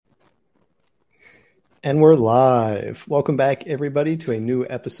And we're live. Welcome back, everybody, to a new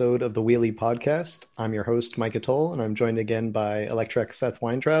episode of the Wheelie Podcast. I'm your host, Mike Atoll, and I'm joined again by Electrek Seth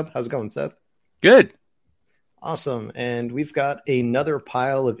Weintraub. How's it going, Seth? Good. Awesome. And we've got another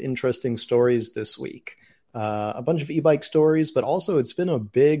pile of interesting stories this week. A bunch of e-bike stories, but also it's been a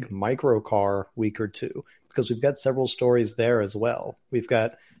big microcar week or two because we've got several stories there as well. We've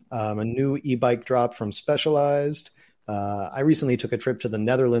got a new e-bike drop from Specialized. I recently took a trip to the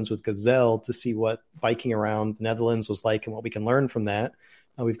Netherlands with Gazelle to see what biking around the Netherlands was like and what we can learn from that.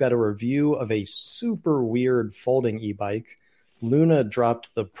 We've got a review of a super weird folding e-bike. Luna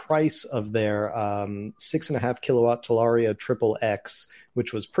dropped the price of their 6.5 kilowatt Talaria Triple X,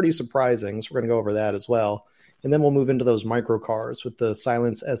 which was pretty surprising. So we're going to go over that as well. And then we'll move into those microcars with the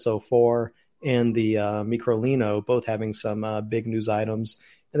Silence SO4 and the Microlino, both having some big news items.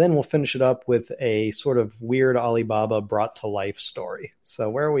 And then we'll finish it up with a sort of weird Alibaba brought to life story. So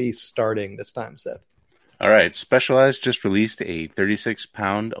where are we starting this time, Seth? All right. Specialized just released a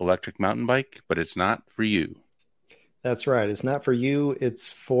 36-pound electric mountain bike, but it's not for you. That's right. It's not for you.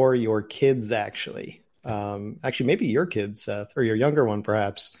 It's for your kids, actually. Actually, maybe your kids, Seth, or your younger one,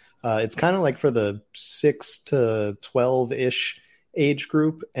 perhaps. It's kind of like for the 6 to 12-ish age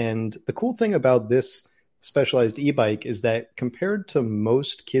group. And the cool thing about this Specialized e-bike is that compared to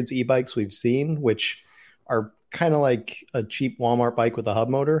most kids' e-bikes we've seen, which are kind of like a cheap Walmart bike with a hub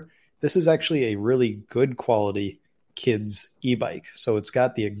motor, this is actually a really good quality kids e-bike. So it's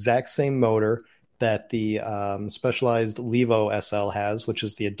got the exact same motor that the Specialized Levo SL has, which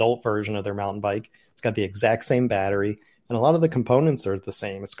is the adult version of their mountain bike. It's got the exact same battery, and a lot of the components are the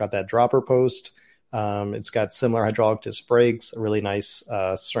same. It's got that dropper post. It's got similar hydraulic disc brakes, a really nice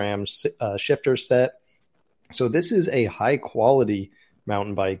SRAM shifter set. So this is a high quality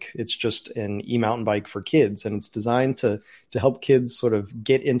mountain bike. It's just an e-mountain bike for kids, and it's designed to help kids sort of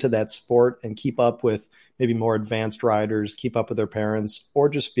get into that sport and keep up with maybe more advanced riders, keep up with their parents, or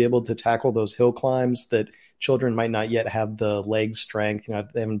just be able to tackle those hill climbs that children might not yet have the leg strength. You know,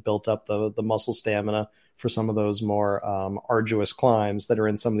 they haven't built up the muscle stamina for some of those more arduous climbs that are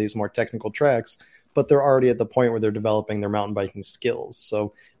in some of these more technical tracks, but they're already at the point where they're developing their mountain biking skills.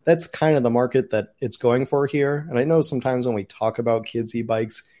 So that's kind of the market that it's going for here. And I know sometimes when we talk about kids'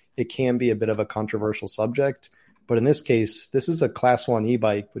 e-bikes, it can be a bit of a controversial subject. But in this case, this is a class 1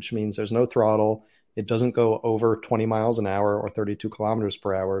 e-bike, which means there's no throttle. It doesn't go over 20 miles an hour or 32 kilometers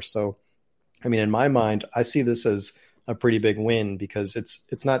per hour. So, I mean, in my mind, I see this as a pretty big win because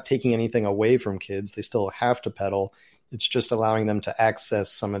it's not taking anything away from kids. They still have to pedal. It's just allowing them to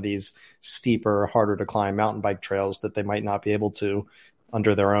access some of these steeper, harder to climb mountain bike trails that they might not be able to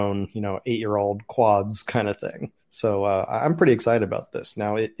under their own, 8-year-old quads kind of thing. So I'm pretty excited about this.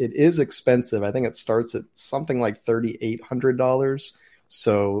 Now, it is expensive. I think it starts at something like $3,800.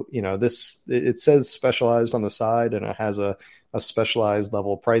 So, it says Specialized on the side, and it has a Specialized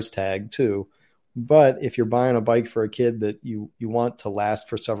level price tag too. But if you're buying a bike for a kid that you want to last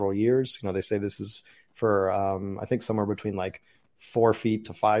for several years, they say this is for, I think somewhere between like 4 feet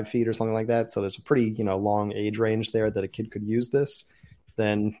to 5 feet or something like that. So there's a pretty, long age range there that a kid could use this.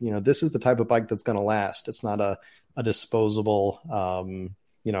 Then, this is the type of bike that's going to last. It's not a disposable,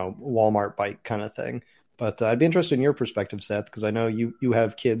 Walmart bike kind of thing. But I'd be interested in your perspective, Seth, because I know you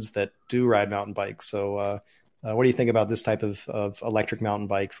have kids that do ride mountain bikes. So what do you think about this type of electric mountain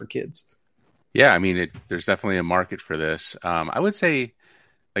bike for kids? Yeah, I mean, there's definitely a market for this. I would say,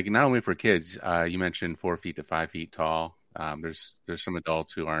 like, not only for kids, you mentioned 4 feet to 5 feet tall. There's some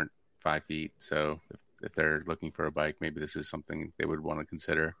adults who aren't 5 feet. So if they're looking for a bike, maybe this is something they would want to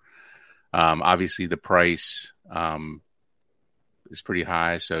consider. Obviously, the price is pretty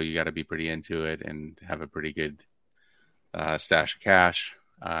high, so you got to be pretty into it and have a pretty good stash of cash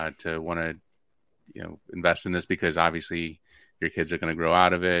to want to, invest in this, because obviously your kids are going to grow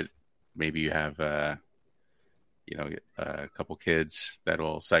out of it. Maybe you have, a couple kids that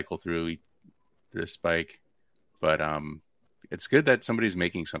will cycle through this bike, but it's good that somebody's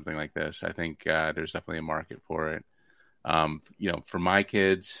making something like this. I think there's definitely a market for it. For my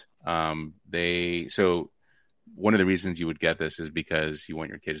kids, so one of the reasons you would get this is because you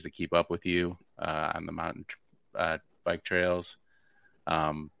want your kids to keep up with you on the mountain bike trails.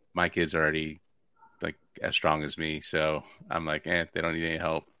 My kids are already like as strong as me, so I'm like, they don't need any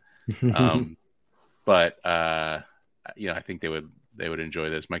help. But I think they would enjoy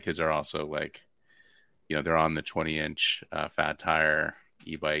this. My kids are also like, they're on the 20-inch fat tire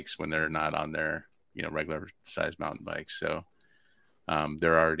e-bikes when they're not on their, regular size mountain bikes. So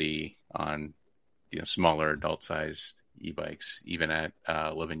they're already on, smaller adult sized e-bikes, even at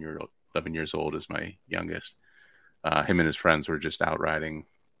 11 years old is my youngest. Him and his friends were just out riding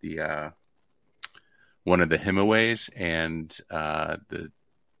the one of the Himaways and the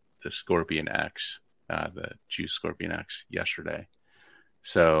Scorpion X, the Juice Scorpion X yesterday.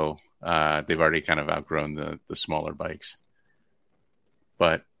 So they've already kind of outgrown the smaller bikes.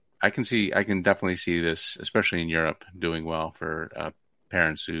 But I can definitely see this, especially in Europe, doing well for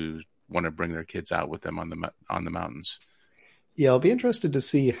parents who want to bring their kids out with them on the mountains. Yeah, I'll be interested to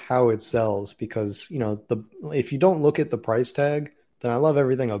see how it sells because, the if you don't look at the price tag, then I love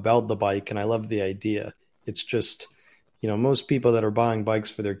everything about the bike and I love the idea. It's just, most people that are buying bikes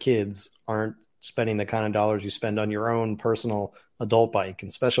for their kids aren't spending the kind of dollars you spend on your own personal adult bike.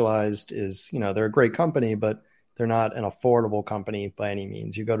 And Specialized is, they're a great company, but they're not an affordable company by any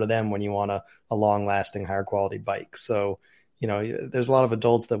means. You go to them when you want a long lasting, higher quality bike. So, there's a lot of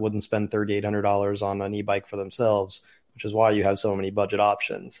adults that wouldn't spend $3,800 on an e-bike for themselves, which is why you have so many budget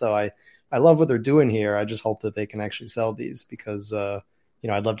options. So I love what they're doing here. I just hope that they can actually sell these because,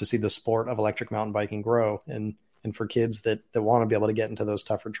 I'd love to see the sport of electric mountain biking grow. And for kids that want to be able to get into those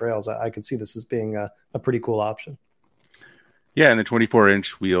tougher trails, I could see this as being a pretty cool option. Yeah, and the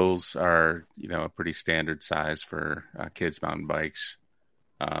 24-inch wheels are, a pretty standard size for kids mountain bikes.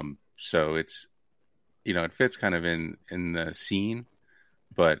 So it's, it fits kind of in the scene,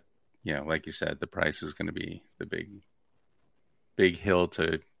 but like you said, the price is going to be the big hill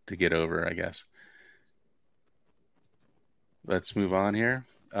to get over, I guess. Let's move on here.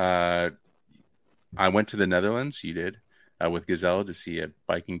 I went to the Netherlands. You did with Gazelle to see a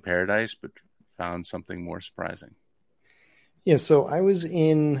biking paradise, but found something more surprising. Yeah, so I was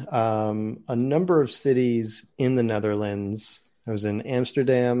in a number of cities in the Netherlands. I was in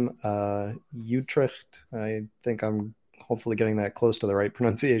Amsterdam, Utrecht. I think I'm hopefully getting that close to the right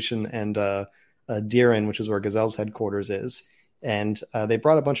pronunciation, and Dieren, which is where Gazelle's headquarters is. And they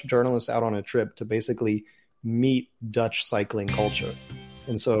brought a bunch of journalists out on a trip to basically meet Dutch cycling culture.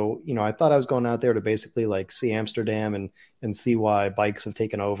 And so, I thought I was going out there to basically like see Amsterdam and see why bikes have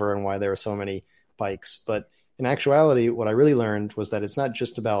taken over and why there are so many bikes. But in actuality, what I really learned was that it's not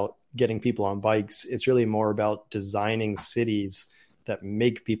just about getting people on bikes. It's really more about designing cities that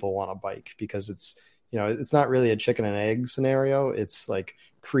make people want to bike because it's not really a chicken and egg scenario. It's like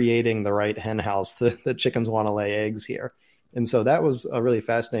creating the right hen house that chickens want to lay eggs here. And so that was a really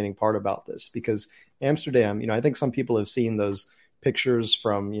fascinating part about this because Amsterdam, I think some people have seen those pictures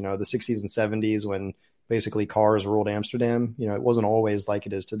from, the 60s and 70s when basically cars ruled Amsterdam. It wasn't always like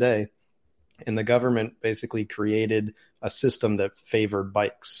it is today. And the government basically created a system that favored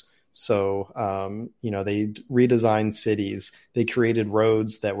bikes. So, they redesigned cities. They created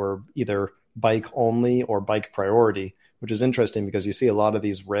roads that were either bike only or bike priority, which is interesting because you see a lot of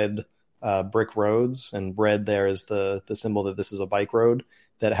these red brick roads, and red there is the symbol that this is a bike road,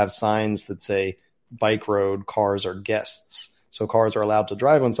 that have signs that say bike road, cars are guests. So cars are allowed to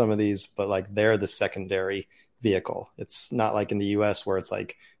drive on some of these, but like they're the secondary vehicle. It's not like in the US where it's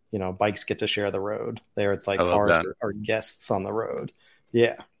like, bikes get to share the road. There it's like cars are guests on the road.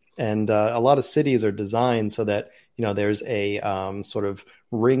 Yeah. And a lot of cities are designed so that, there's a sort of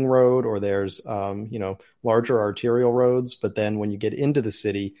ring road or there's, larger arterial roads. But then when you get into the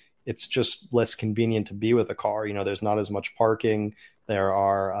city, it's just less convenient to be with a car. There's not as much parking. There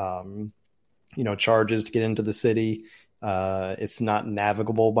are, charges to get into the city. It's not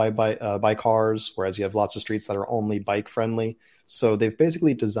navigable by cars, whereas you have lots of streets that are only bike friendly. So they've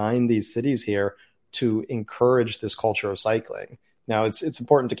basically designed these cities here to encourage this culture of cycling. Now, it's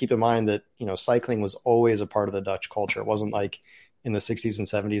important to keep in mind that, cycling was always a part of the Dutch culture. It wasn't like in the 60s and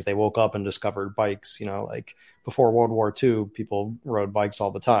 70s they woke up and discovered bikes. Like before World War II, people rode bikes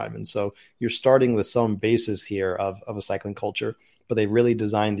all the time. And so you're starting with some basis here of a cycling culture, but they really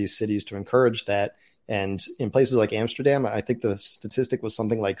designed these cities to encourage that. And in places like Amsterdam, I think the statistic was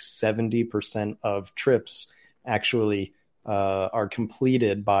something like 70% of trips actually are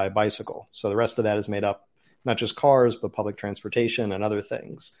completed by bicycle. So the rest of that is made up, not just cars, but public transportation and other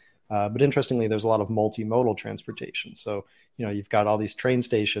things. But interestingly, there's a lot of multimodal transportation. So, you've got all these train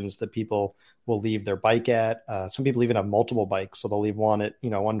stations that people will leave their bike at. Some people even have multiple bikes. So they'll leave one at,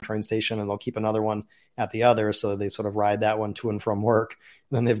 one train station and they'll keep another one at the other. So they sort of ride that one to and from work.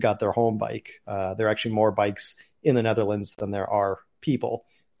 And then they've got their home bike. There are actually more bikes in the Netherlands than there are people,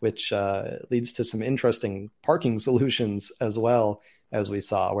 which leads to some interesting parking solutions as well, as we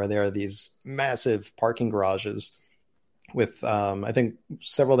saw, where there are these massive parking garages with, I think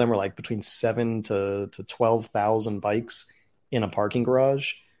several of them were like between 7,000 to 12,000 bikes in a parking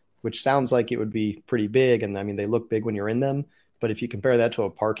garage, which sounds like it would be pretty big. And I mean, they look big when you're in them, but if you compare that to a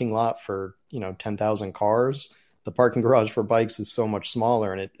parking lot for, 10,000 cars, the parking garage for bikes is so much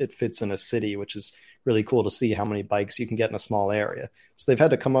smaller and it fits in a city, which is really cool to see how many bikes you can get in a small area. So they've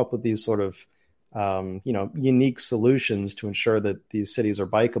had to come up with these sort of unique solutions to ensure that these cities are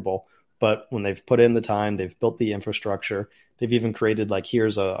bikeable. But when they've put in the time, they've built the infrastructure, they've even created like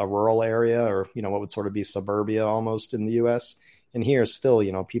here's a rural area, or what would sort of be suburbia almost in the US. And here still,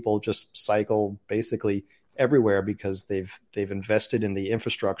 people just cycle basically everywhere because they've invested in the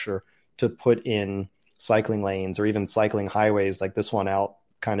infrastructure to put in cycling lanes or even cycling highways like this one out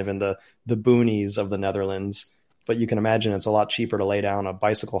kind of in the boonies of the Netherlands. But you can imagine it's a lot cheaper to lay down a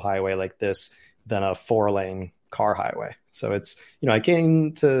bicycle highway like this than a 4-lane car highway. So it's, I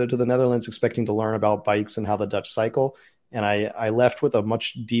came to the Netherlands expecting to learn about bikes and how the Dutch cycle. And I left with a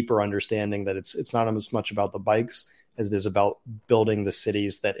much deeper understanding that it's not as much about the bikes as it is about building the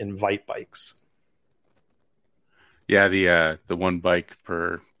cities that invite bikes. Yeah, the one bike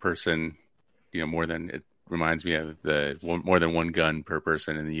per person, more than it reminds me of more than one gun per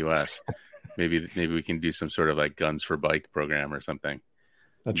person in the U.S. Maybe we can do some sort of like guns for bike program or something.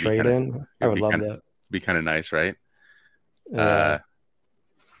 A trade in, I would love that. Be kind of nice, right? Yeah.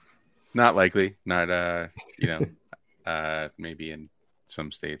 Not likely. Not maybe in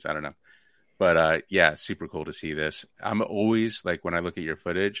some states, I don't know. But yeah, super cool to see this. I'm always like, when I look at your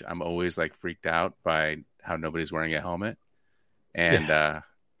footage, I'm always like freaked out by how nobody's wearing a helmet. And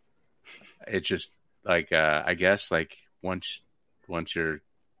it's just like, I guess like once you're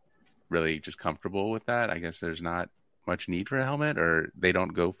really just comfortable with that, I guess there's not much need for a helmet, or they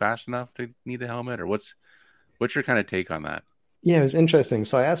don't go fast enough to need a helmet, or what's your kind of take on that? Yeah, it was interesting.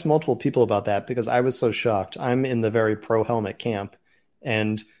 So I asked multiple people about that because I was so shocked. I'm in the very pro helmet camp,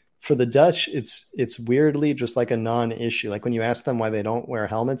 and for the Dutch, it's weirdly just like a non-issue. Like when you ask them why they don't wear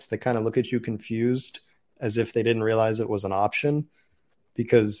helmets, they kind of look at you confused as if they didn't realize it was an option.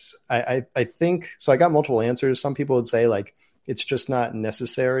 Because I think so. I got multiple answers. Some people would say like it's just not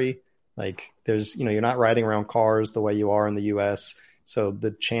necessary. Like there's, you're not riding around cars the way you are in the US. So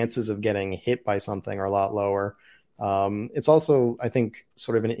the chances of getting hit by something are a lot lower. It's also, I think,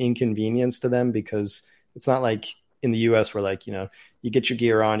 sort of an inconvenience to them because it's not like in the US where like, you get your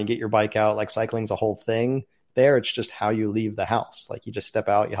gear on, you get your bike out, like cycling's a whole thing. There, it's just how you leave the house. Like you just step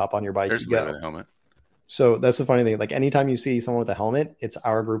out, you hop on your bike, There's you go. with a helmet. So that's the funny thing. Like anytime you see someone with a helmet, it's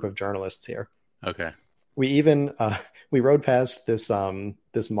our group of journalists here. Okay. We even we rode past this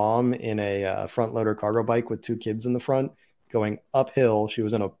mom in a front loader cargo bike with 2 kids in the front going uphill. She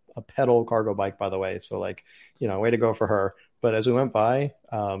was in a pedal cargo bike, by the way. So like, way to go for her. But as we went by,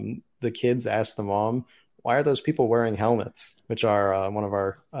 the kids asked the mom, why are those people wearing helmets? Which are one of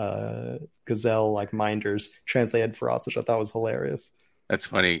our gazelle like minders translated for us, which I thought was hilarious. That's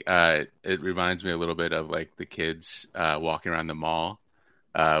funny. It reminds me a little bit of like the kids walking around the mall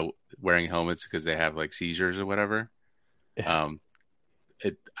wearing helmets because they have like seizures or whatever. Yeah.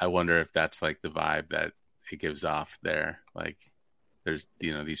 I wonder if that's like the vibe that it gives off there. Like there's,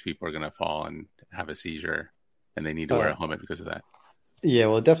 these people are going to fall and have a seizure and they need to wear a helmet because of that. Yeah,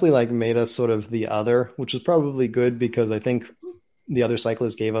 well, it definitely like made us sort of the other, which is probably good because I think the other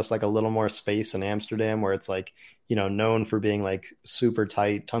cyclists gave us like a little more space in Amsterdam where it's like, known for being like super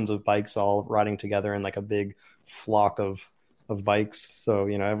tight, tons of bikes all riding together in like a big flock of bikes. So,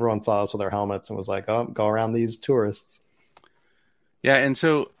 everyone saw us with our helmets and was like, oh, go around these tourists. Yeah. And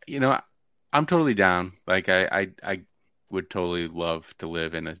so, I'm totally down. Like I would totally love to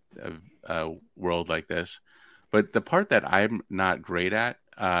live in a world like this. But the part that I'm not great at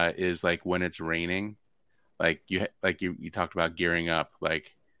is like when it's raining, like you talked about gearing up,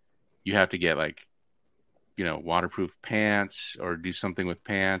 like you have to get like, waterproof pants or do something with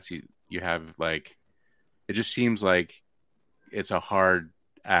pants. You have like, it just seems like it's a hard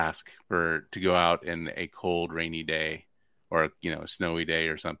ask to go out in a cold, rainy day or, a snowy day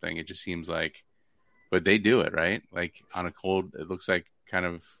or something. It just seems like, but they do it, right? Like on a cold, it looks like kind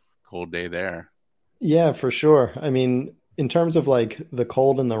of cold day there. Yeah, for sure. I mean, in terms of like the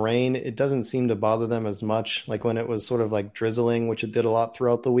cold and the rain, it doesn't seem to bother them as much. Like when it was sort of like drizzling, which it did a lot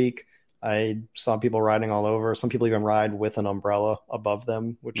throughout the week, I saw people riding all over. Some people even ride with an umbrella above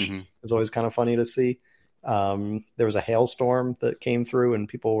them, which is always kind of funny to see. There was a hailstorm that came through and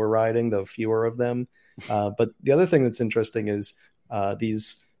people were riding, though fewer of them. But the other thing that's interesting is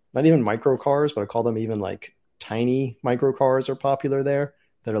these not even micro cars, but I call them even like tiny micro cars are popular there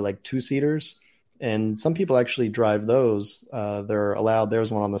that are like 2-seaters. And some people actually drive those. They're allowed. There's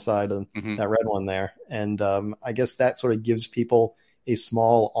one on the side of that red one there. And I guess that sort of gives people a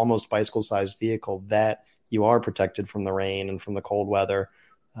small, almost bicycle-sized vehicle that you are protected from the rain and from the cold weather.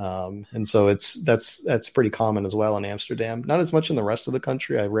 And so that's pretty common as well in Amsterdam. Not as much in the rest of the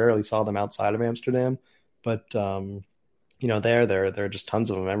country. I rarely saw them outside of Amsterdam, but there are just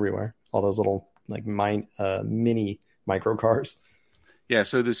tons of them everywhere. All those little like mini micro cars. Yeah,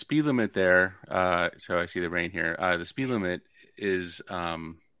 so the speed limit there, so I see the rain here. The speed limit is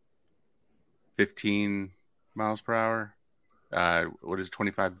 15 miles per hour. What is it,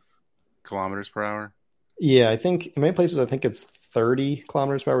 25 kilometers per hour? Yeah, I think in many places, I think it's 30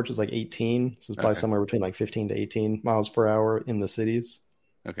 kilometers per hour, which is like 18. So it's probably Okay. somewhere between like 15 to 18 miles per hour in the cities.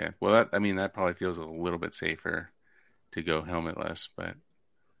 Okay. Well, that I mean that probably feels a little bit safer to go helmetless, but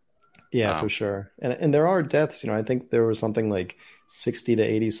Yeah, for um, sure. And there are deaths, I think there was something like 60 to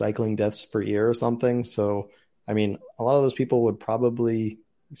 80 cycling deaths per year or something. So, I mean, a lot of those people would probably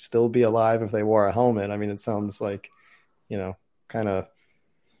still be alive if they wore a helmet. I mean, it sounds like, you know, kind of,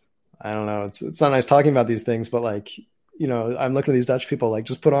 I don't know. It's not nice talking about these things, but like, I'm looking at these Dutch people like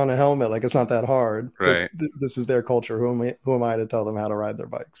just put on a helmet, like it's not that hard. But right, this is their culture. Who am I to tell them how to ride their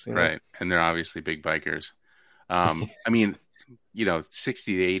bikes? right, and they're obviously big bikers. I mean,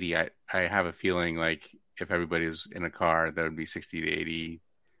 60 to 80. I have a feeling like if everybody was in a car, there would be 60 to 80,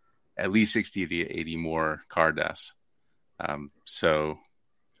 at least 60 to 80 more car deaths. So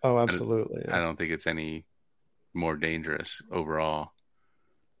Oh, I don't, absolutely. I Yeah. don't think it's any more dangerous overall.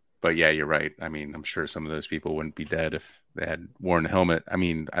 But yeah, you're right. I mean, I'm sure some of those people wouldn't be dead if they had worn a helmet. I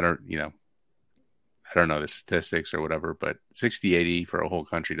mean, I don't know the statistics or whatever, but 60, 80 for a whole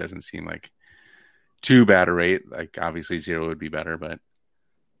country doesn't seem like too bad a rate. Like obviously zero would be better, but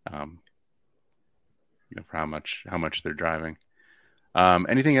um, for how much they're driving.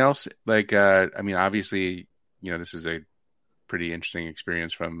 Anything else? Like, I mean, obviously, this is a pretty interesting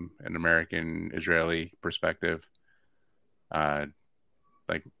experience from an American Israeli perspective. Uh,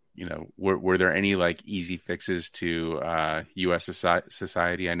 like, were there any like easy fixes to U.S.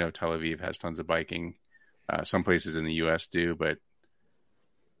 Society? I know Tel Aviv has tons of biking. Some places in the U.S. do, but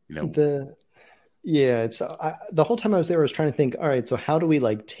you know, The Yeah, the whole time I was there, I was trying to think, all right, so how do we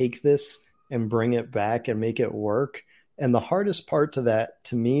like take this and bring it back and make it work? And the hardest part to that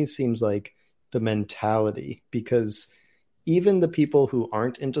to me seems like the mentality, because even the people who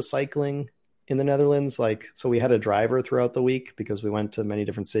aren't into cycling in the Netherlands, like, so we had a driver throughout the week because we went to many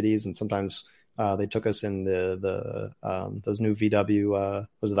different cities, and sometimes they took us in the those new VW,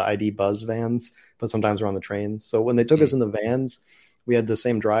 those are the ID Buzz vans, but sometimes we're on the trains. So when they took us mm, in the vans, we had the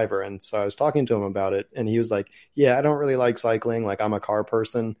same driver. And so I was talking to him about it, and he was like, yeah, I don't really like cycling. Like, I'm a car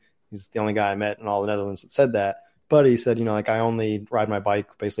person. He's the only guy I met in all the Netherlands that said that. But he said, like, I only ride my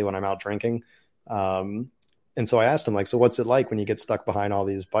bike basically when I'm out drinking. And so I asked him, like, so what's it like when you get stuck behind all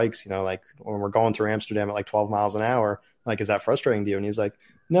these bikes? Like when we're going through Amsterdam at like 12 miles an hour, like, is that frustrating to you? And he's like,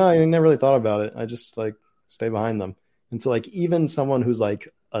 no, I never really thought about it. I just like stay behind them. And so, like, even someone who's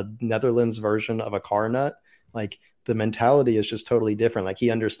like a Netherlands version of a car nut, like, the mentality is just totally different. Like, he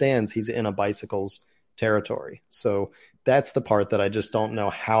understands he's in a bicycle's territory. So that's the part that I just don't know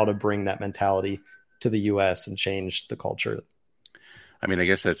how to bring that mentality to the US and change the culture. I mean, I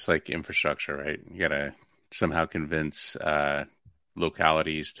guess that's like infrastructure, right? You gotta somehow convince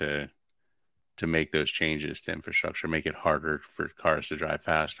localities to make those changes to infrastructure, make it harder for cars to drive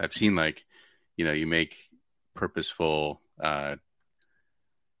fast. I've seen like, you make purposeful, uh,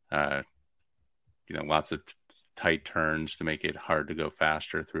 lots of tight turns to make it hard to go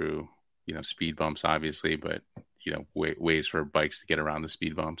faster through, speed bumps, obviously, but ways for bikes to get around the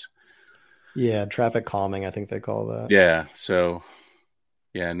speed bumps. Yeah, traffic calming, I think they call that. Yeah. So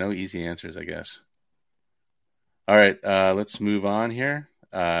yeah, no easy answers, I guess. All right, let's move on here.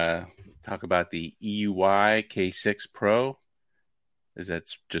 Talk about the EUY K6 Pro. Is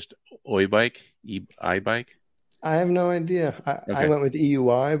that just Oi bike, I bike? I have no idea. I Okay, went with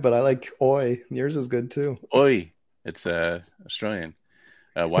EUI, but I like Oi. Yours is good too. Oi. It's Australian.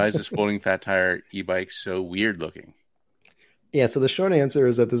 Why is this folding fat tire e-bike so weird looking? Yeah, so the short answer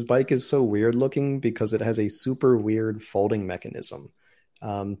is that this bike is so weird looking because it has a super weird folding mechanism.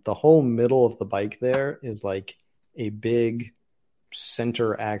 The whole middle of the bike there is like a big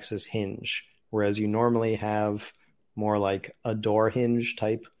center axis hinge, whereas you normally have more like a door hinge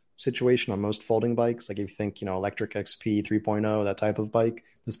type situation on most folding bikes. Like if you think, electric XP 3.0, that type of bike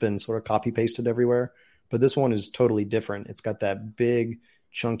that's been sort of copy pasted everywhere. But this one is totally different. It's got that big,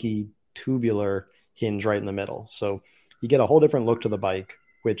 chunky, tubular hinge right in the middle. So you get a whole different look to the bike,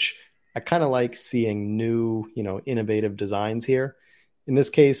 which I kind of like seeing new, innovative designs here. In this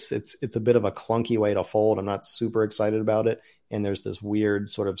case, it's a bit of a clunky way to fold. I'm not super excited about it, and there's this weird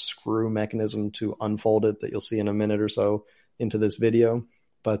sort of screw mechanism to unfold it that you'll see in a minute or so into this video.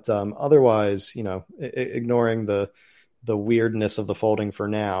 But otherwise, ignoring the weirdness of the folding for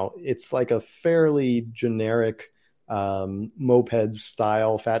now, it's like a fairly generic moped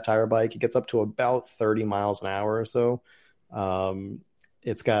style fat tire bike. It gets up to about 30 miles an hour or so. Um,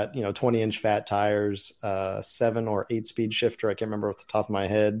 It's got, 20-inch fat tires, 7 or 8 speed shifter. I can't remember off the top of my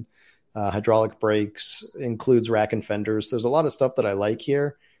head. Hydraulic brakes, includes rack and fenders. There's a lot of stuff that I like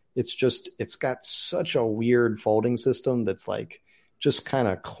here. It's just, it's got such a weird folding system that's like just kind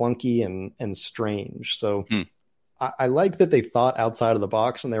of clunky and strange. So Hmm. I like that they thought outside of the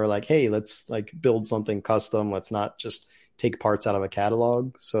box and they were like, hey, let's like build something custom. Let's not just take parts out of a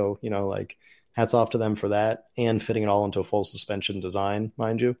catalog. So, like hats off to them for that and fitting it all into a full suspension design,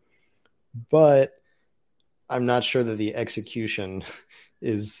 mind you. But I'm not sure that the execution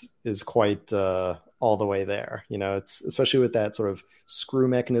is quite all the way there. It's especially with that sort of screw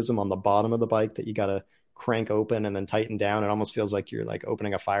mechanism on the bottom of the bike that you got to crank open and then tighten down. It almost feels like you're like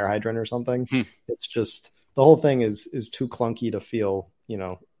opening a fire hydrant or something. Hmm. It's just the whole thing is too clunky to feel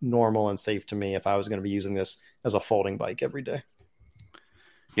normal and safe to me if I was going to be using this as a folding bike every day.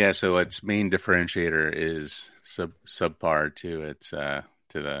 Yeah, so its main differentiator is subpar to its to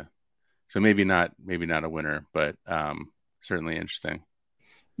the so maybe not a winner, but certainly interesting.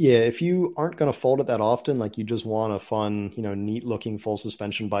 Yeah, if you aren't going to fold it that often, like you just want a fun, neat looking full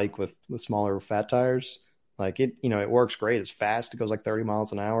suspension bike with smaller fat tires, like it works great. It's fast. It goes like 30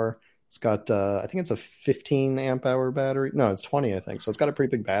 miles an hour. It's got I think it's a 15 amp hour battery. No, it's 20, I think. So it's got a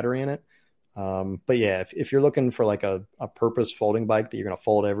pretty big battery in it. But yeah, if you're looking for like a purpose folding bike that you're going to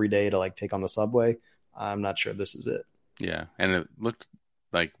fold every day to like take on the subway, I'm not sure this is it. Yeah, and it looked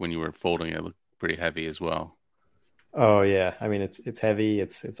like when you were folding it looked pretty heavy as well. Oh yeah, I mean it's heavy.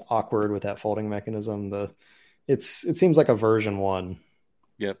 It's awkward with that folding mechanism. It seems like a version one.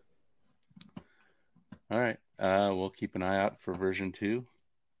 Yep. All right. We'll keep an eye out for version 2.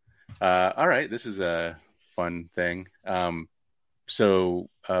 All right, this is a fun thing. Luna's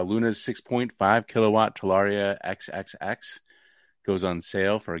 6.5 kilowatt Talaria XXX goes on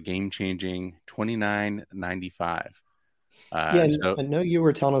sale for a game-changing $29.95. Yeah, and So I know you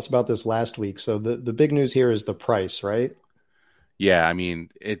were telling us about this last week. So the big news here is the price, right? yeah, I mean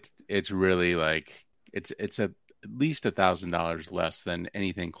it's really like it's at least $1,000 less than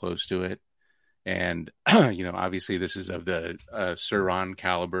anything close to it, and obviously this is of the Sur-Ron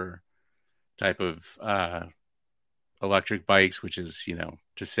caliber type of electric bikes, which is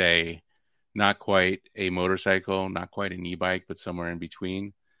to say not quite a motorcycle, not quite an e-bike, but somewhere in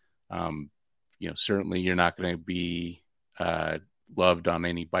between. Um, certainly you're not going to be loved on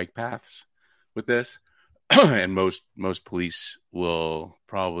any bike paths with this, and most police will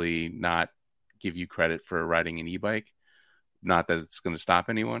probably not give you credit for riding an e-bike. Not that it's going to stop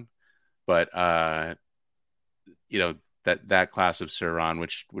anyone, but that class of Sur-Ron,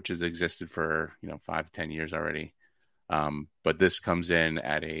 which has existed for 5-10 years already. But this comes in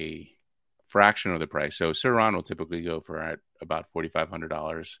at a fraction of the price. So Sur-Ron will typically go for at about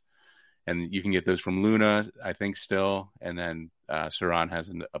 $4,500, and you can get those from Luna, I think, still. And then Sur-Ron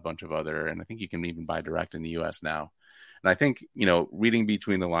has a bunch of other, and I think you can even buy direct in the U.S. now. And I think reading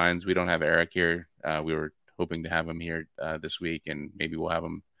between the lines, we don't have Eric here. We were hoping to have him here this week, and maybe we'll have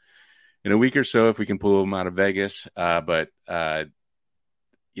him in a week or so if we can pull him out of Vegas. But the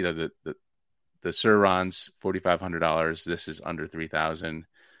Sur-Ron's $4,500. This is under $3,000.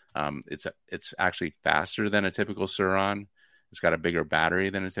 It's actually faster than a typical Sur-Ron. It's got a bigger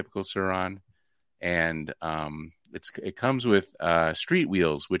battery than a typical Sur-Ron, and it comes with street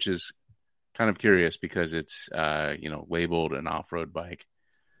wheels, which is kind of curious because it's labeled an off-road bike.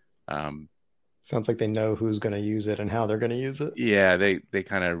 Sounds like they know who's going to use it and how they're going to use it. Yeah, they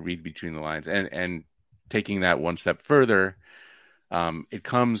kind of read between the lines, and taking that one step further, it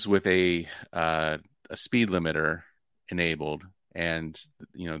comes with a speed limiter enabled, and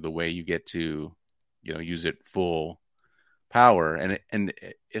the way you get to use it full power, and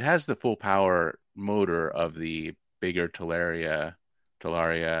it has the full power motor of the bigger Talaria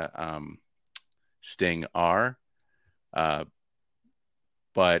Sting R,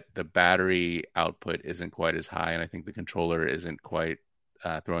 but the battery output isn't quite as high, and I think the controller isn't quite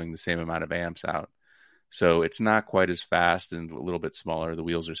throwing the same amount of amps out. So it's not quite as fast and a little bit smaller. The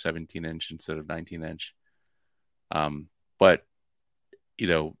wheels are 17-inch instead of 19-inch. But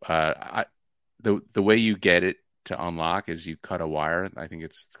the way you get it to unlock is you cut a wire. I think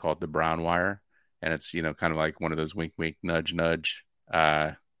it's called the brown wire, and it's kind of like one of those wink, wink, nudge, nudge.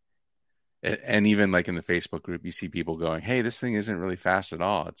 And even like in the Facebook group, you see people going, "Hey, this thing isn't really fast at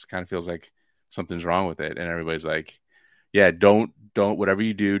all. It kind of feels like something's wrong with it." And everybody's like, "Yeah, don't whatever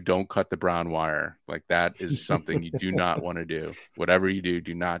you do, don't cut the brown wire. Like that is something you do not want to do. Whatever you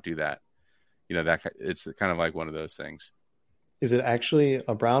do not do that." That it's kind of like one of those things. Is it actually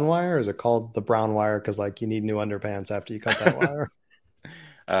a brown wire, or is it called the brown wire because like you need new underpants after you cut that wire?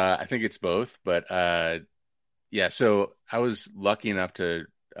 I think it's both, but Yeah, so I was lucky enough to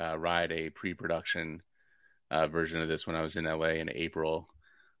ride a pre-production version of this when I was in LA in April.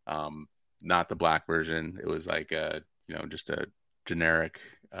 Um, Not the black version. It was like just a generic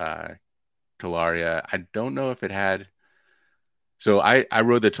uh, Talaria. I don't know if it had. So I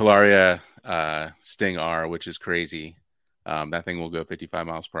rode the Talaria Sting R, which is crazy. That thing will go 55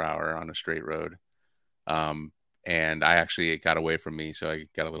 miles per hour on a straight road. Um, and I actually it got away from me, so I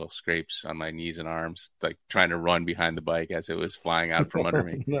got a little scrapes on my knees and arms, like trying to run behind the bike as it was flying out from under Oh,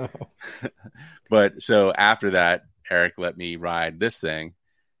 me. no. But so after that, Eric let me ride this thing,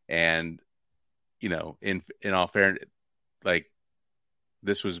 and in all fairness, like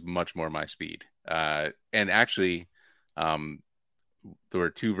this was much more my speed. And actually, um, there were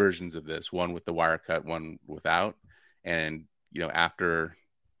two versions of this: one with the wire cut, one without. And after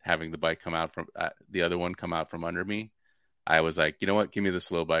having the bike come out from the other one come out from under me, I was like, you know what, give me the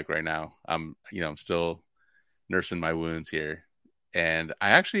slow bike right now. I'm still nursing my wounds here, and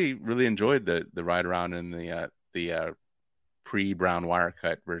I actually really enjoyed the ride around in the pre brown wire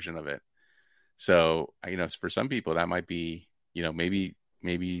cut version of it. So for some people that might be maybe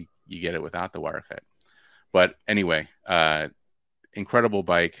you get it without the wire cut. But anyway, incredible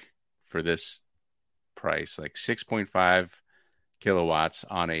bike for this price, like 6.5 kilowatts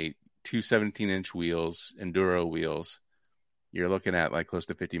on a 217-inch wheels, enduro wheels. You're looking at like close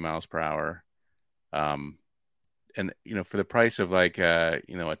to 50 miles per hour. And for the price of like a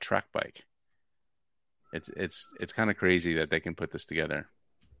truck bike, it's kind of crazy that they can put this together.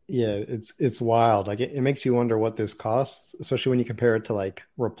 Yeah, it's wild. Like it makes you wonder what this costs, especially when you compare it to like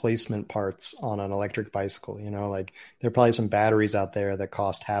replacement parts on an electric bicycle. Like there are probably some batteries out there that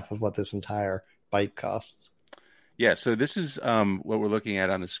cost half of what this entire bike costs. Yeah, so this is what we're looking at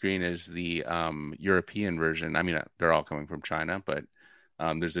on the screen is the European version. I mean, they're all coming from China, but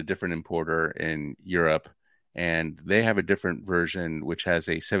there's a different importer in Europe, and they have a different version which has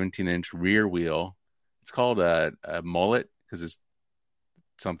a 17-inch rear wheel. It's called a mullet because it's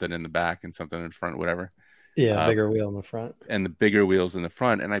something in the back and something in the front, whatever. Yeah, Uh, bigger wheel in the front. and the bigger wheels in the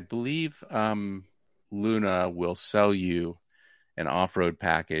front. And I believe Luna will sell you an off-road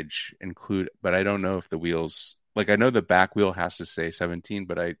package but I don't know if the wheels, like I know the back wheel has to say 17,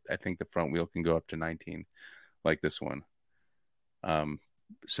 but I think the front wheel can go up to 19 like this one. Um,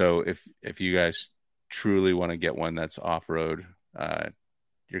 so if you guys truly want to get one that's off-road,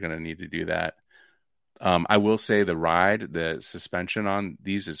 you're going to need to do that. I will say the suspension on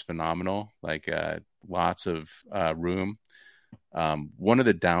these is phenomenal, like lots of room. One of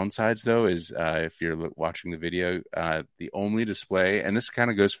the downsides, though, is if you're watching the video, the only display, and this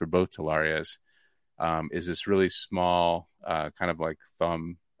kind of goes for both Talarias, is this really small, kind of like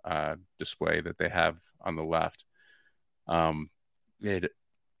thumb display that they have on the left. Um,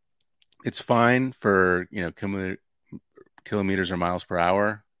 it's fine for kilometers or miles per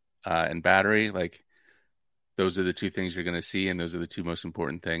hour, and battery. Like those are the two things you're going to see, and those are the two most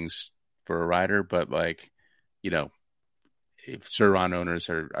important things for a rider. But like, you know, if Suron owners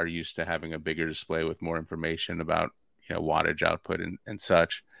are used to having a bigger display with more information about wattage output and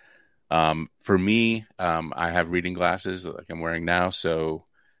such. For me, I have reading glasses like I'm wearing now, so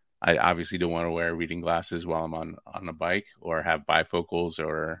I obviously don't want to wear reading glasses while I'm on a bike or have bifocals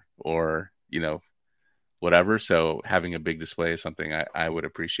or whatever. So having a big display is something I would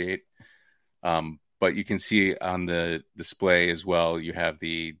appreciate. But you can see on the display as well, you have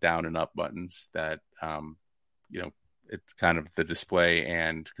the down and up buttons that it's kind of the display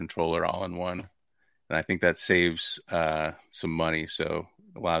and controller all in one. And I think that saves some money, so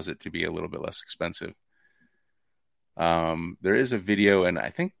it allows it to be a little bit less expensive. There is a video, and I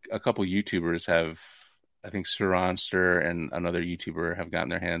think a couple YouTubers I think Suronster and another YouTuber have gotten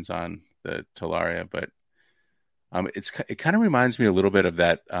their hands on the Talaria, but it kind of reminds me a little bit of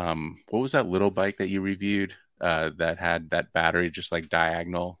that. What was that little bike that you reviewed that had that battery just like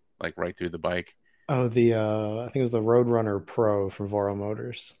diagonal, like right through the bike? Oh, I think it was the Roadrunner Pro from Voro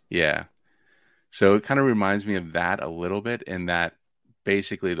Motors. Yeah. So it kind of reminds me of that a little bit in that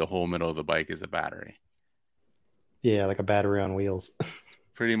basically the whole middle of the bike is a battery. Yeah, like a battery on wheels.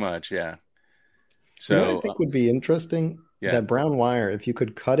 Pretty much, yeah. What I So, think would be interesting? yeah. That brown wire, if you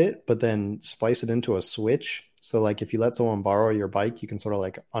could cut it, but then splice it into a switch. So like if you let someone borrow your bike, you can sort of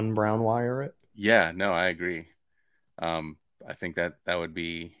like unbrown wire it. Yeah, no, I agree. I think that would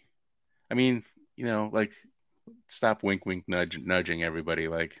be, I mean, like stop wink, wink, nudging everybody.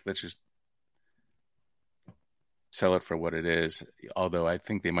 Like, let's just sell it for what it is. Although I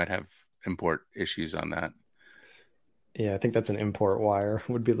think they might have import issues on that. Yeah, I think that's an import wire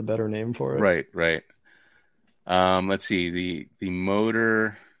would be the better name for it. Right, right. Let's see the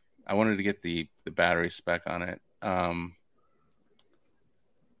motor. I wanted to get the battery spec on it.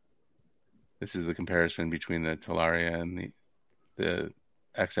 This is the comparison between the Talaria and the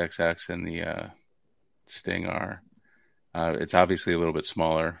XXX and the Sting R. It's obviously a little bit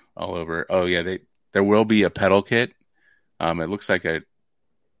smaller all over. Oh yeah, there will be a pedal kit. It looks like a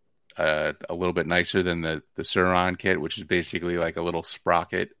little bit nicer than the Suron kit, which is basically like a little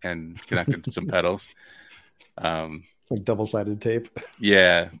sprocket and connected to some pedals. Like double-sided tape.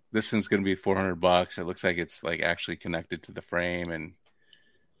 Yeah, this one's going to be $400. It looks like it's like actually connected to the frame, and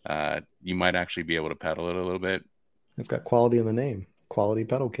you might actually be able to pedal it a little bit. It's got quality in the name. Quality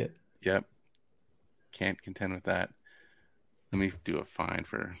pedal kit. Yep. Can't contend with that. Let me do a find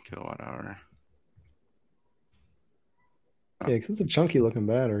for kilowatt hour. Oh. Yeah, because it's a chunky looking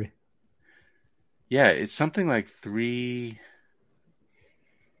battery. Yeah, it's something like 3.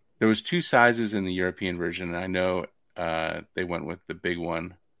 There was 2 sizes in the European version, and I know they went with the big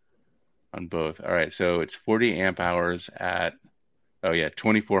one on both. All right, so it's 40 amp hours at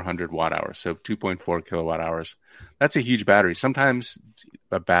 2,400 watt hours, so 2.4 kilowatt hours. That's a huge battery. Sometimes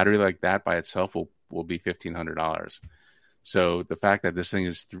a battery like that by itself will be $1,500. So the fact that this thing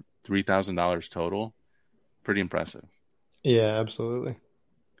is $3,000 total, pretty impressive. Yeah, absolutely.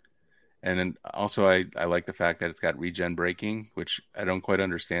 And then also I like the fact that it's got regen braking, which I don't quite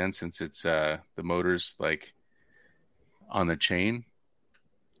understand since it's the motor's like on the chain.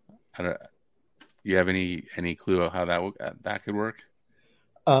 You have any clue how that could work?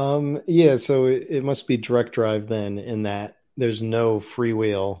 Yeah, so it must be direct drive then, in that there's no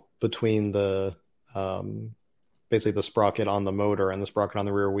freewheel between the basically the sprocket on the motor and the sprocket on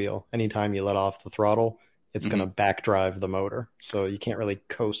the rear wheel. Anytime you let off the throttle, it's going to back drive the motor. So you can't really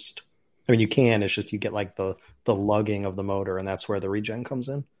coast. I mean, you can, it's just you get like the lugging of the motor, and that's where the regen comes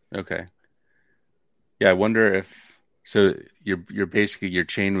in. Okay. Yeah, I wonder if so you're basically your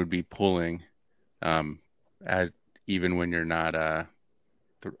chain would be pulling even when you're not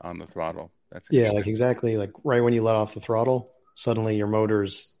on the throttle. That's like exactly like right when you let off the throttle, suddenly your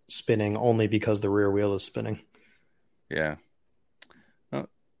motor's spinning only because the rear wheel is spinning. Yeah. Well,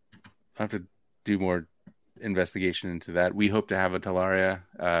 I have to do more investigation into that. We hope to have a Talaria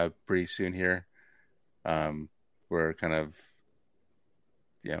pretty soon here. We're kind of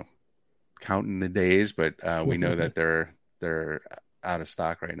counting the days, but we know that they're out of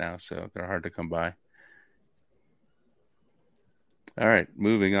stock right now, so they're hard to come by. All right,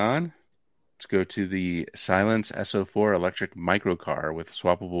 moving on. Let's go to the Silence SO4 electric microcar with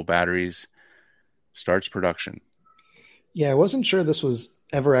swappable batteries. Starts production. Yeah, I wasn't sure this was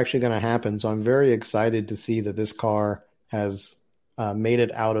ever actually going to happen, so I'm very excited to see that this car has made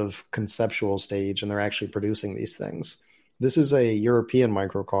it out of conceptual stage and they're actually producing these things. This is a European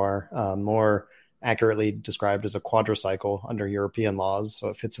microcar, more accurately described as a quadricycle under European laws, so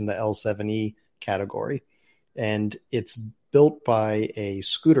it fits in the L7E category. And it's built by a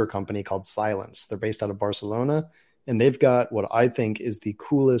scooter company called Silence. They're based out of Barcelona, and they've got what I think is the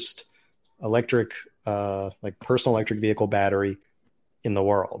coolest electric, like personal electric vehicle battery in the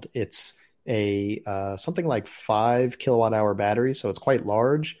world. It's a something like 5 kilowatt hour battery, so it's quite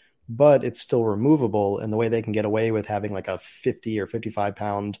large, but it's still removable. And the way they can get away with having like a 50 or 55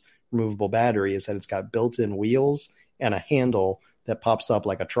 pound removable battery is that it's got built-in wheels and a handle that pops up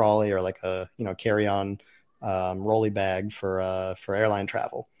like a trolley or like a carry-on rolly bag for airline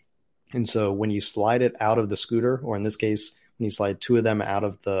travel. And so when you slide it out of the scooter, or in this case, when you slide 2 of them out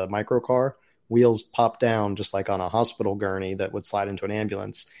of the microcar, wheels pop down just like on a hospital gurney that would slide into an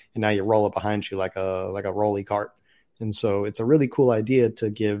ambulance, and now you roll it behind you like a rolly cart. And so it's a really cool idea to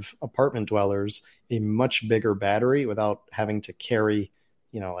give apartment dwellers a much bigger battery without having to carry,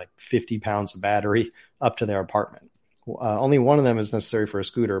 like 50 pounds of battery up to their apartment. Only one of them is necessary for a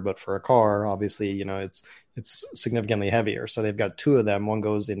scooter, but for a car, obviously, it's significantly heavier. So they've got 2 of them. One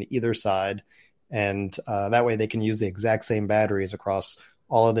goes in either side, and that way they can use the exact same batteries across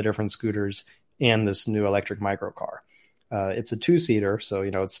all of the different scooters and this new electric microcar. It's a 2-seater, so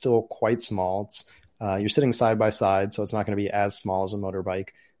it's still quite small. You're sitting side by side, so it's not going to be as small as a motorbike.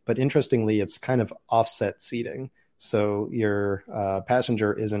 But interestingly, it's kind of offset seating. So your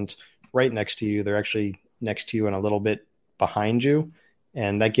passenger isn't right next to you. They're actually next to you and a little bit behind you.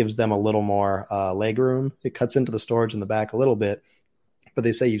 And that gives them a little more leg room. It cuts into the storage in the back a little bit, but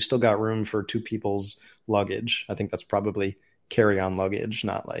they say you've still got room for 2 people's luggage. I think that's probably carry-on luggage,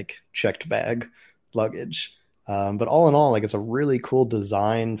 not like checked bag luggage. But all in all, like, it's a really cool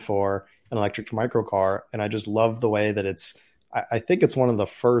design for an electric microcar. And I just love the way that I think it's one of the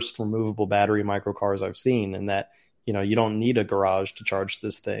first removable battery microcars I've seen, in that, you don't need a garage to charge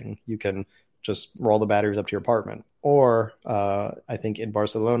this thing. You can just roll the batteries up to your apartment. Or I think in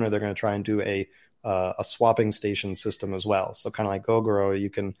Barcelona they're going to try and do a swapping station system as well. So kind of like Gogoro, you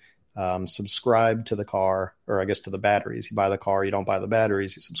can subscribe to the car, or I guess to the batteries. You buy the car, you don't buy the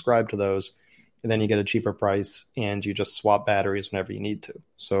batteries. You subscribe to those, and then you get a cheaper price, and you just swap batteries whenever you need to.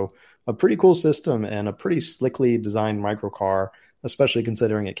 So a pretty cool system and a pretty slickly designed microcar, especially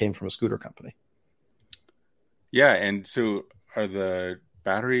considering it came from a scooter company. Yeah, and so are the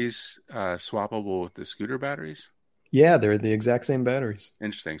batteries swappable with the scooter batteries? Yeah, they're the exact same batteries.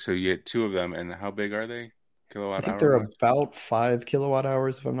 Interesting. So you get two of them, and how big are they? I Kilowatt think hour they're wise? about 5 kilowatt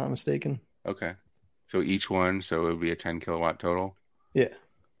hours, if I'm not mistaken. Okay. So each one, so it would be a 10 kilowatt total. Yeah.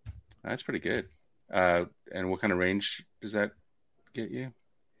 That's pretty good. And what kind of range does that get you?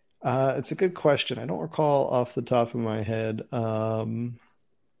 It's a good question. I don't recall off the top of my head. I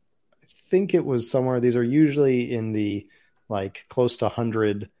think it was somewhere. These are usually in the like close to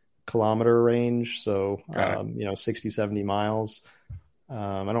 100 kilometer range. So, Got it. 60, 70 miles.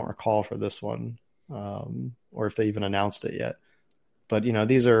 I don't recall for this one, or if they even announced it yet. But,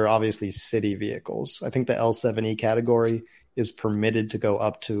 these are obviously city vehicles. I think the L7E category is permitted to go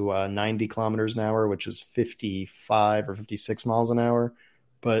up to 90 kilometers an hour, which is 55 or 56 miles an hour.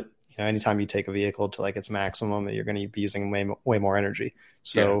 But anytime you take a vehicle to like its maximum, you're going to be using way more energy.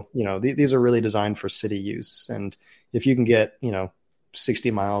 Yeah. So, these are really designed for city use. And if you can get,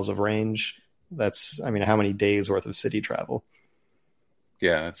 60 miles of range, how many days worth of city travel?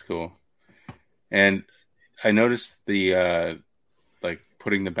 Yeah, that's cool. And I noticed the like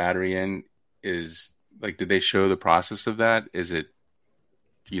putting the battery in is like, did they show the process of that? Is it,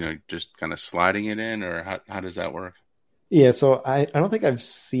 just kind of sliding it in, or how does that work? Yeah, so I don't think I've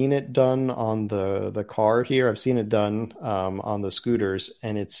seen it done on the car here. I've seen it done on the scooters,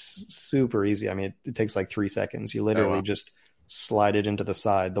 and it's super easy. I mean, it takes like 3 seconds. You Oh, literally wow. just slide it into the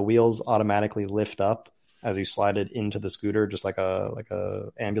side. The wheels automatically lift up as you slide it into the scooter, just like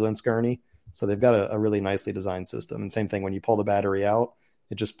a ambulance gurney. So they've got a really nicely designed system. And same thing when you pull the battery out,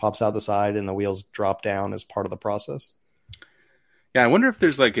 it just pops out the side, and the wheels drop down as part of the process. Yeah, I wonder if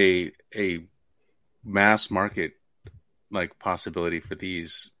there's like a mass market like possibility for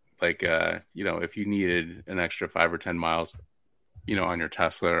these. Like, if you needed an extra 5 or 10 miles, on your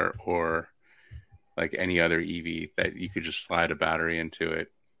Tesla or like any other EV, that you could just slide a battery into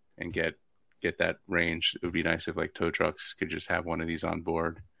it and get that range. It would be nice if like tow trucks could just have one of these on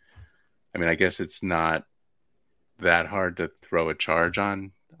board. I mean, I guess it's not that hard to throw a charge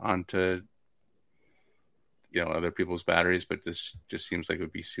onto other people's batteries, but this just seems like it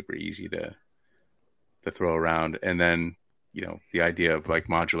would be super easy to throw around. And then the idea of like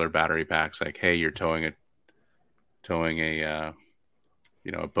modular battery packs, like, hey, you're towing a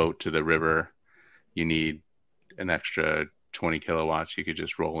boat to the river, you need an extra 20 kilowatts, you could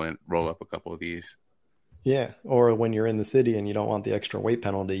just roll up a couple of these. Yeah. Or when you're in the city and you don't want the extra weight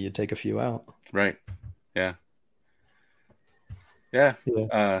penalty, you take a few out. Right. Yeah. Yeah. Yeah,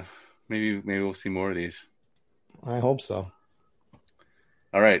 uh maybe we'll see more of these. I hope so.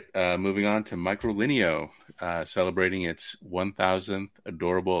 All right, moving on to Microlineo, celebrating its 1000th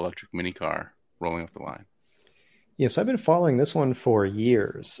adorable electric mini car, rolling off the line. Yes, I've been following this one for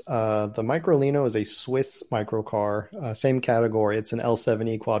years. The Microlino is a Swiss microcar, same category. It's an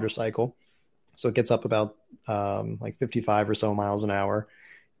L7E quadricycle. So it gets up about like 55 or so miles an hour.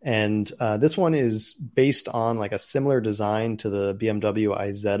 And this one is based on like a similar design to the BMW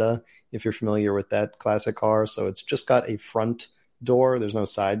Isetta, if you're familiar with that classic car. So it's just got a front door. There's no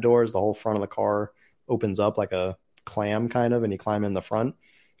side doors. The whole front of the car opens up like a clam kind of, and you climb in the front.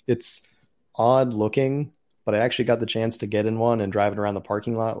 It's odd looking, but I actually got the chance to get in one and drive it around the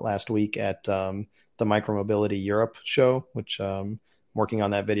parking lot last week at the Micromobility Europe show, which I'm working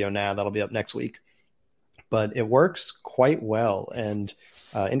on that video now. That'll be up next week. But it works quite well. And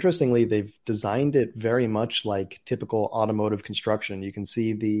interestingly, they've designed it very much like typical automotive construction. You can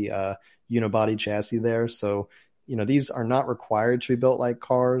see the unibody chassis there. So, these are not required to be built like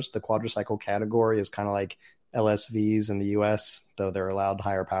cars. The quadricycle category is kind of like LSVs in the US, though they're allowed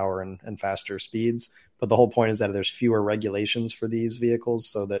higher power and faster speeds. But the whole point is that there's fewer regulations for these vehicles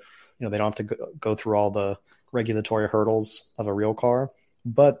so that, they don't have to go through all the regulatory hurdles of a real car.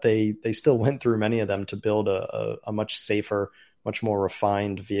 But they still went through many of them to build a much safer, much more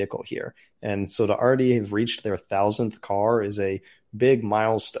refined vehicle here. And so to already have reached their 1000th car is a big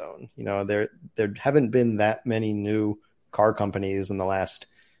milestone. There haven't been that many new car companies in the last,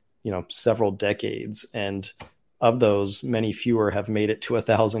 several decades. And of those, many fewer have made it to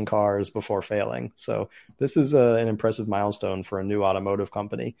 1,000 cars before failing. So this is an impressive milestone for a new automotive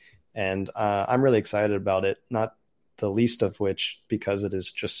company. And I'm really excited about it, not the least of which because it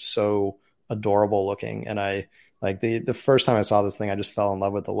is just so adorable looking. And I Like the first time I saw this thing, I just fell in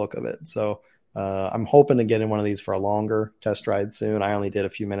love with the look of it. So I'm hoping to get in one of these for a longer test ride soon. I only did a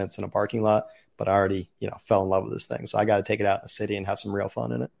few minutes in a parking lot, but I already, fell in love with this thing. So I got to take it out in the city and have some real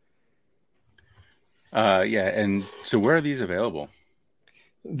fun in it. Yeah, and so where are these available?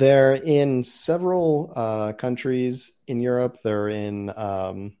 They're in several countries in Europe. They're in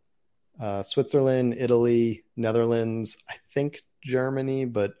Switzerland, Italy, Netherlands, I think Germany,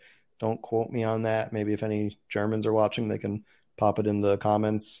 but don't quote me on that. Maybe if any Germans are watching, they can pop it in the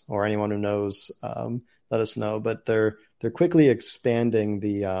comments, or anyone who knows, let us know. But they're quickly expanding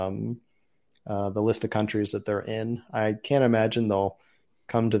the list of countries that they're in. I can't imagine they'll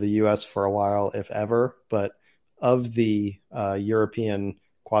come to the U.S. for a while, if ever. But of the European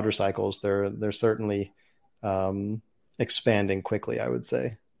quadricycles, they're certainly expanding quickly, I would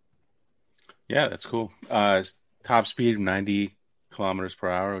say. Yeah, that's cool. Top speed of 90 kilometers per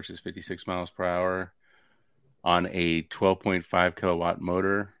hour, which is 56 miles per hour on a 12.5 kilowatt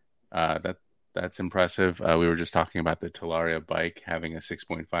motor. That's impressive. We were just talking about the Talaria bike having a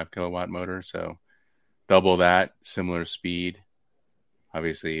 6.5 kilowatt motor, so double that, similar speed.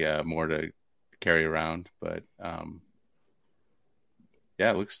 Obviously, more to carry around, but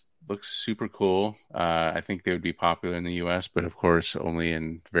yeah, it looks super cool. I think they would be popular in the U.S., but of course, only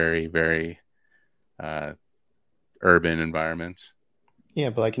in very, very uh, urban environments. Yeah,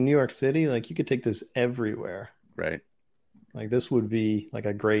 but like in New York City, like you could take this everywhere. Right, Like this would be like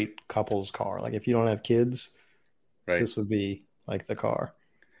a great couple's car. Like if you don't have kids, right. this would be like the car.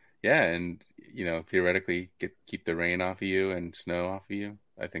 Yeah, and theoretically, keep the rain off of you and snow off of you.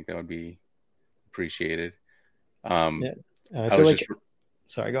 I think that would be appreciated. Um, Yeah. And I I feel was like, just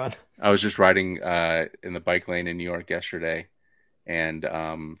sorry, go on. I was just riding in the bike lane in New York yesterday, and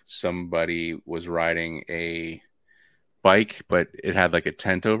somebody was riding a bike, but it had like a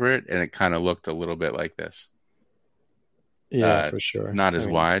tent over it, and it kind of looked a little bit like this. Yeah, Uh, for sure. Not I as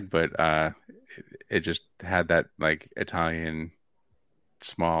mean, wide, but it just had that like Italian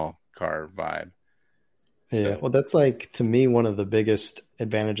small car vibe. yeah. So Well, that's like to me one of the biggest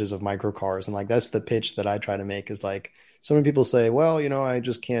advantages of microcars. And like that's the pitch that I try to make is like so many people say, well, I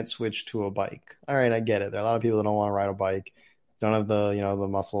just can't switch to a bike. All right, I get it. There are a lot of people that don't want to ride a bike, don't have the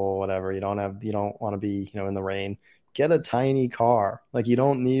muscle, whatever. You don't want to be, in the rain. Get a tiny car. Like you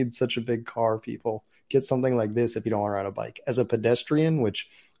don't need such a big car, people. Get something like this if you don't want to ride a bike. As a pedestrian, which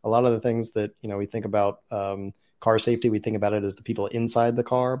a lot of the things that, we think about car safety, we think about it as the people inside the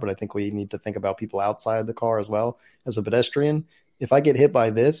car, but I think we need to think about people outside the car as well. As a pedestrian, if I get hit by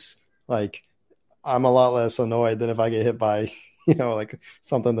this, like I'm a lot less annoyed than if I get hit by, like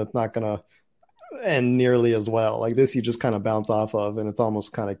something that's not going to end nearly as well. Like this, you just kind of bounce off of, and it's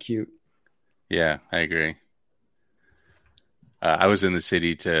almost kind of cute. yeah, I agree. I was in the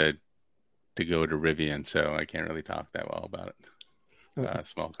city to go to Rivian, so I can't really talk that well about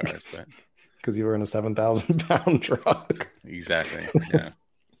small cars, but Because you were in a 7,000 pound truck. exactly. Yeah.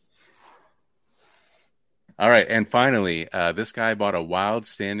 All right, and finally, this guy bought a wild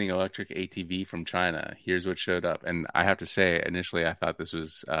standing electric ATV from China. Here's what showed up, and I have to say, initially, I thought this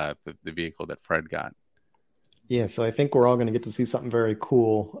was the vehicle that Fred got. Yeah, so I think we're all going to get to see something very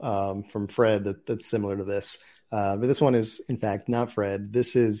cool from Fred that's similar to this. But this one is, in fact, not Fred.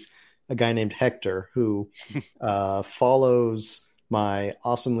 This is a guy named Hector who follows my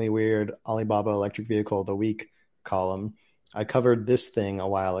awesomely weird Alibaba Electric Vehicle of the Week column. I covered this thing a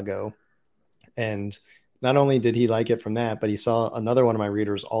while ago. And not only did he like it from that, but he saw another one of my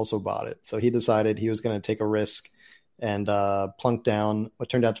readers also bought it. So he decided he was going to take a risk and plunk down what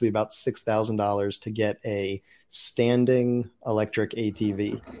turned out to be about $6,000 to get a standing electric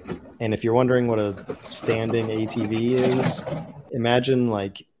ATV. And if you're wondering what a standing ATV is, imagine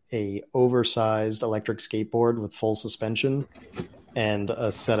like a oversized electric skateboard with full suspension and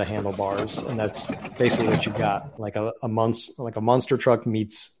a set of handlebars, and that's basically what you got. Like a monster truck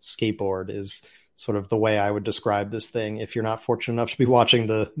meets skateboard is sort of the way I would describe this thing. If you're not fortunate enough to be watching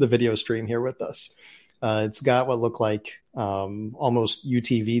the video stream here with us, it's got what look like almost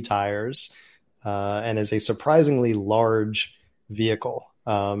UTV tires, and is a surprisingly large vehicle.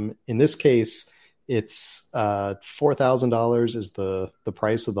 In this case, it's $4,000 is the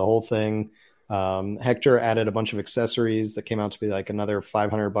price of the whole thing. Hector added a bunch of accessories that came out to be like another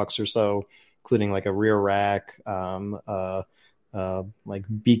 $500 or so, including like a rear rack, like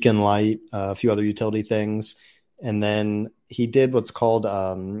beacon light, a few other utility things. And then he did what's called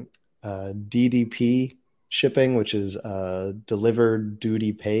DDP shipping, which is delivered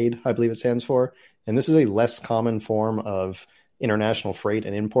duty paid, I believe it stands for. And this is a less common form of international freight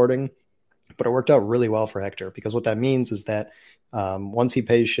and importing, but it worked out really well for Hector because what that means is that Once he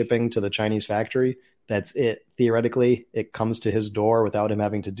pays shipping to the Chinese factory, that's it. Theoretically, it comes to his door without him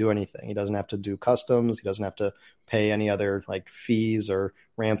having to do anything. He doesn't have to do customs. He doesn't have to pay any other like fees or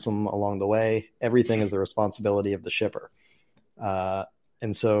ransom along the way. Everything is the responsibility of the shipper.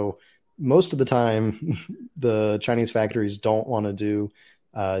 And so most of the time, the Chinese factories don't want to do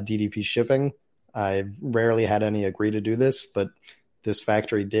DDP shipping. I've rarely had any agree to do this, but this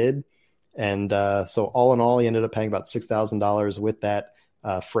factory did. And so all in all, he ended up paying about $6,000 with that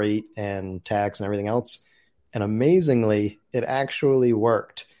freight and tax and everything else. And amazingly, it actually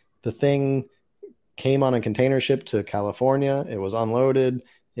worked. The thing came on a container ship to California. It was unloaded.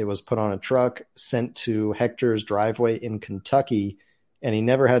 It was put on a truck, sent to Hector's driveway in Kentucky, and he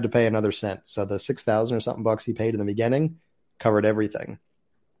never had to pay another cent. So the 6,000 or something bucks he paid in the beginning covered everything.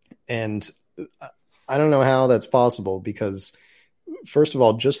 And I don't know how that's possible because, first of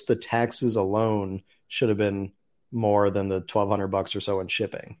all, just the taxes alone should have been more than the $1,200 or so in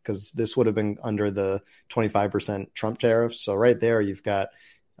shipping, because this would have been under the 25% Trump tariff. So right there, you've got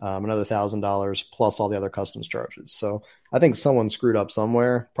another $1,000 plus all the other customs charges. So I think someone screwed up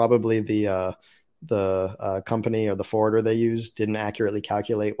somewhere. Probably the company or the forwarder they used didn't accurately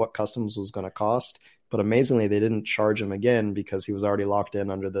calculate what customs was going to cost. But amazingly, they didn't charge him again because he was already locked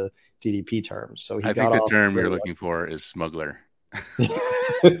in under the DDP terms. So I think the term you're looking for is smuggler.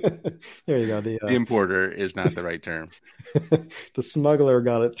 There you go. The importer is not the right term. The smuggler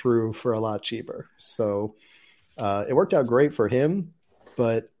got it through for a lot cheaper. So it worked out great for him.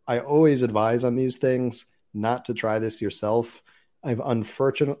 But I always advise on these things not to try this yourself. I've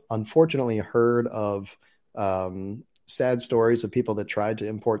unfortunately heard of sad stories of people that tried to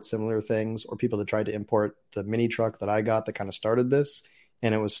import similar things, or people that tried to import the mini truck that I got that kind of started this,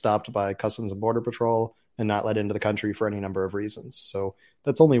 and it was stopped by Customs and Border Patrol and not let into the country for any number of reasons. So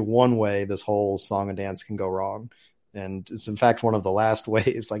that's only one way this whole song and dance can go wrong. And it's in fact one of the last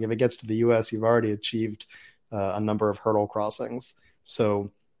ways. Like if it gets to the US, you've already achieved a number of hurdle crossings.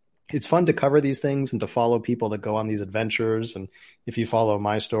 So it's fun to cover these things and to follow people that go on these adventures. And if you follow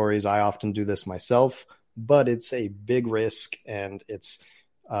my stories, I often do this myself, but it's a big risk, and it's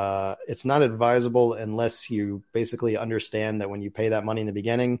not advisable unless you basically understand that when you pay that money in the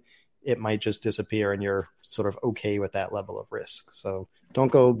beginning, it might just disappear and you're sort of okay with that level of risk. So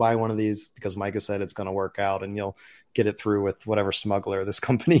don't go buy one of these because Micah said it's going to work out and you'll get it through with whatever smuggler this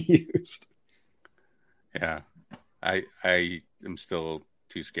company used. Yeah. I am still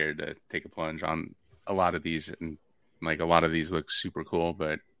too scared to take a plunge on a lot of these, and like a lot of these look super cool,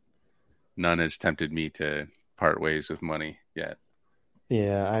 but none has tempted me to part ways with money yet.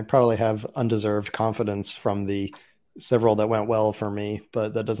 Yeah, I probably have undeserved confidence from the several that went well for me,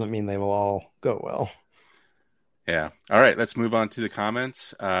 but that doesn't mean they will all go well. Yeah. All right, let's move on to the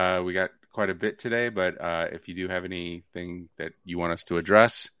comments. We got quite a bit today, but if you do have anything that you want us to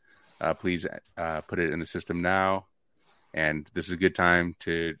address, please put it in the system now. And this is a good time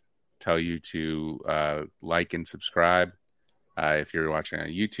to tell you to like and subscribe if you're watching on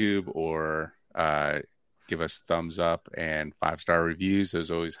YouTube, or give us thumbs up and 5-star reviews.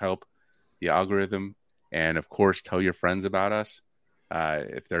 Those always help the algorithm. And of course, tell your friends about us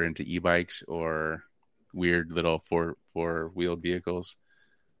if they're into e-bikes or weird little four-wheeled vehicles.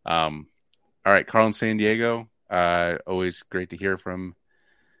 All right, Carl in San Diego. Always great to hear from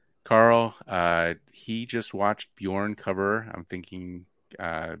Carl. He just watched Bjorn cover, I'm thinking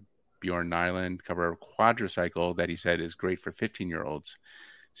Bjorn Nyland cover a quadricycle that he said is great for 15-year-olds.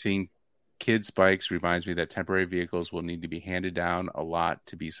 Seeing kids' bikes reminds me that temporary vehicles will need to be handed down a lot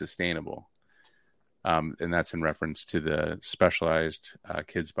to be sustainable. And that's in reference to the Specialized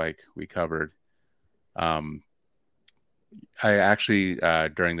kids' bike we covered. I actually,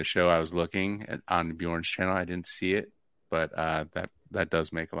 during the show, I was looking on Bjorn's channel. I didn't see it, but that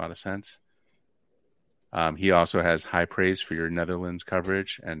does make a lot of sense. He also has high praise for your Netherlands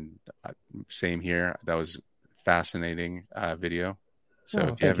coverage, and same here. That was fascinating video.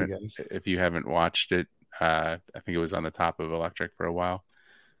 So if you haven't watched it, I think it was on the top of Electric for a while.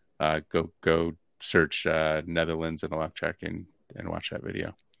 Go search Netherlands and Electric and watch that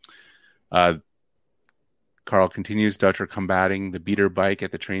video. Carl continues, Dutch are combating the beater bike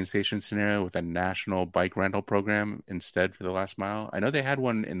at the train station scenario with a national bike rental program instead for the last mile. I know they had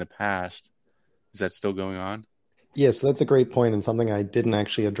one in the past. Is that still going on? Yes, that's a great point, and something I didn't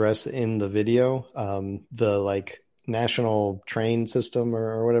actually address in the video. The national train system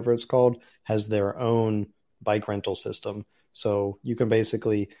or whatever it's called has their own bike rental system. So you can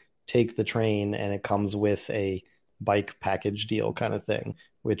basically take the train and it comes with a bike package deal kind of thing,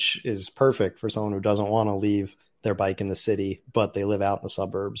 which is perfect for someone who doesn't want to leave their bike in the city, but they live out in the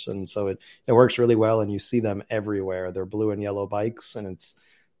suburbs. And so it works really well. And you see them everywhere. They're blue and yellow bikes. And it's,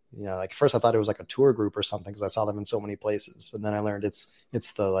 like first I thought it was like a tour group or something because I saw them in so many places. But then I learned it's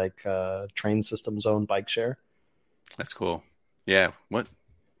the like train system's own bike share. That's cool. Yeah. What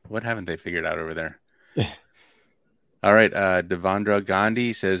haven't they figured out over there? All right. Devendra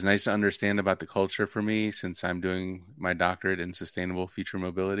Gandhi says, nice to understand about the culture for me since I'm doing my doctorate in sustainable future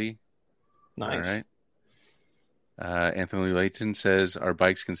mobility. Nice. All right. Anthony Layton says, are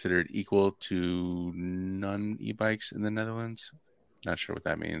bikes considered equal to non-e-bikes in the Netherlands? Not sure what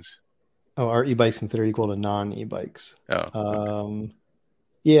that means. Oh, are e-bikes considered equal to non-e-bikes? Oh, okay.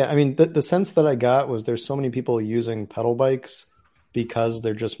 Yeah, I mean, the sense that I got was there's so many people using pedal bikes because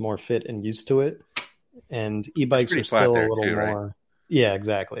they're just more fit and used to it. And It's e-bikes pretty are flat still a there little too, right? more. Yeah,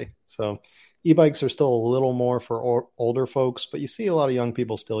 exactly. So e-bikes are still a little more for older folks, but you see a lot of young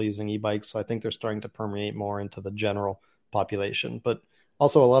people still using e-bikes. So I think they're starting to permeate more into the general population. But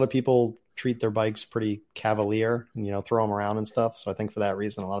also, a lot of people treat their bikes pretty cavalier and, throw them around and stuff. So I think for that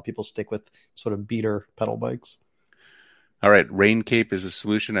reason, a lot of people stick with sort of beater pedal bikes. All right. Rain cape is a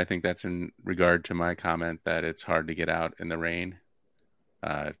solution. I think that's in regard to my comment that it's hard to get out in the rain.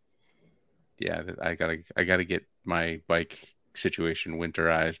 Yeah, I gotta get my bike situation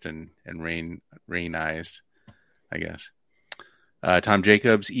winterized and rainized, I guess. Tom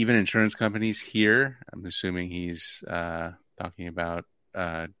Jacobs, even insurance companies here, I'm assuming he's talking about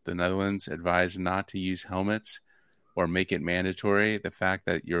the Netherlands, advise not to use helmets or make it mandatory. The fact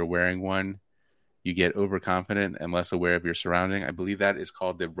that you're wearing one, you get overconfident and less aware of your surrounding. I believe that is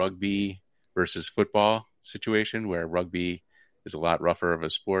called the rugby versus football situation, where rugby is a lot rougher of a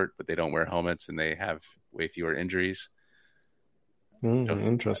sport, but they don't wear helmets and they have way fewer injuries. I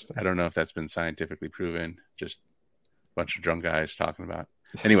Interesting. don't know if that's been scientifically proven. Just a bunch of drunk guys talking about.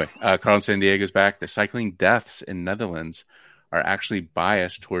 Anyway, Carl San Diego's back. The cycling deaths in Netherlands are actually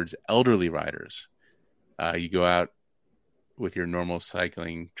biased towards elderly riders. You go out with your normal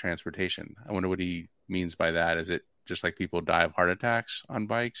cycling transportation. I wonder what he means by that. Is it just like people die of heart attacks on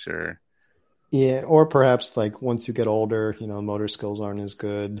bikes, or? Yeah, or perhaps like once you get older, motor skills aren't as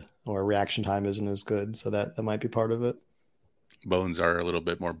good or reaction time isn't as good. So that might be part of it. Bones are a little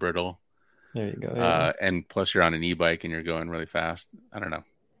bit more brittle. There you go. Yeah. And plus you're on an e-bike and you're going really fast. I don't know.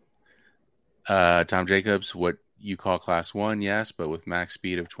 Tom Jacobs, what you call class 1, yes, but with max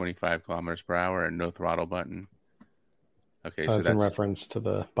speed of 25 kilometers per hour and no throttle button. Okay, so It's in reference to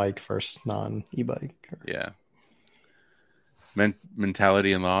the bike versus non-e-bike. Yeah.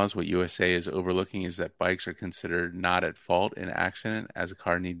 Mentality and laws, what USA is overlooking is that bikes are considered not at fault in accident, as a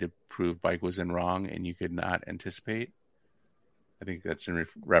car need to prove bike was in wrong and you could not anticipate. I think that's in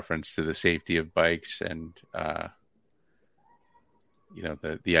reference to the safety of bikes and,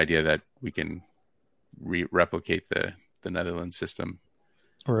 the idea that we can replicate the Netherlands system.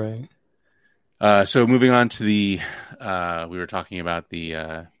 Right. So moving on to we were talking about the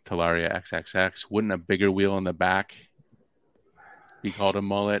Talaria XXX. Wouldn't a bigger wheel in the back be called a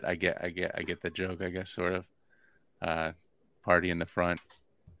mullet? I get the joke, I guess, sort of. Party in the front.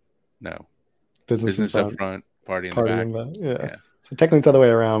 No. Business up front, party in the back. Yeah. So technically it's the other way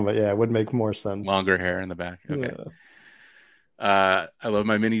around, but yeah, it would make more sense. Longer hair in the back. Okay. Yeah. I love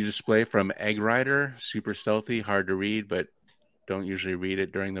my mini display from Egg Rider. Super stealthy, hard to read, but don't usually read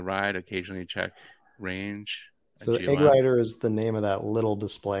it during the ride. Occasionally check range. So the Egg Rider is the name of that little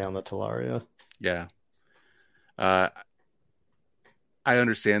display on the Talaria. Yeah. I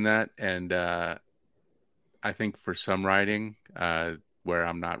understand that, and I think for some riding where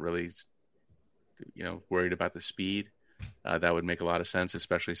I'm not really, worried about the speed, that would make a lot of sense,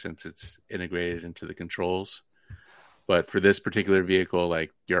 especially since it's integrated into the controls. But for this particular vehicle,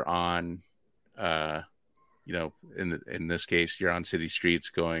 like you're on, in this case, you're on city streets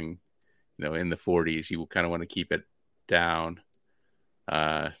going, in the 40s. You kind of want to keep it down.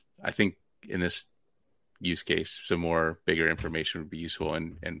 I think in this use case, some more bigger information would be useful.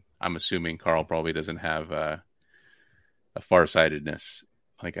 And I'm assuming Carl probably doesn't have a farsightedness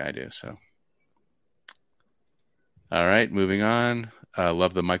like I do. So, all right, moving on.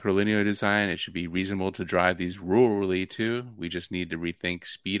 Love the microlinear design. It should be reasonable to drive these rurally too. We just need to rethink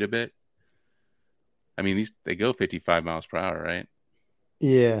speed a bit. I mean, they go 55 miles per hour, right?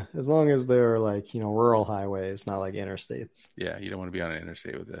 Yeah, as long as they're like, rural highways, not like interstates. Yeah, you don't want to be on an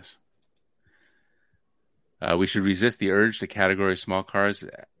interstate with this. We should resist the urge to categorize small cars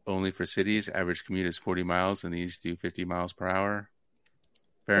only for cities. Average commute is 40 miles, and these do 50 miles per hour.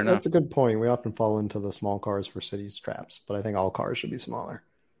 Fair enough. That's a good point. We often fall into the small cars for cities traps, but I think all cars should be smaller.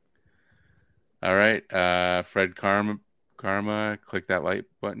 All right. Fred Karma, click that like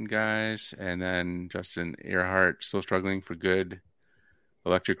button, guys. And then Justin Earhart, still struggling for good.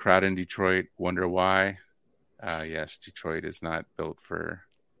 Electric crowd in Detroit, wonder why. Yes, Detroit is not built for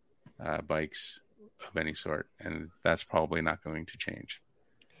bikes of any sort, and that's probably not going to change.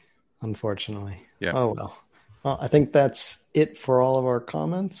 Unfortunately. Yep. Oh, well. Well, I think that's it for all of our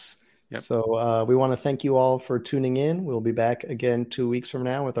comments. Yep. So we want to thank you all for tuning in. We'll be back again 2 weeks from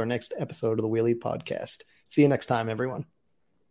now with our next episode of the Wheelie Podcast. See you next time, everyone.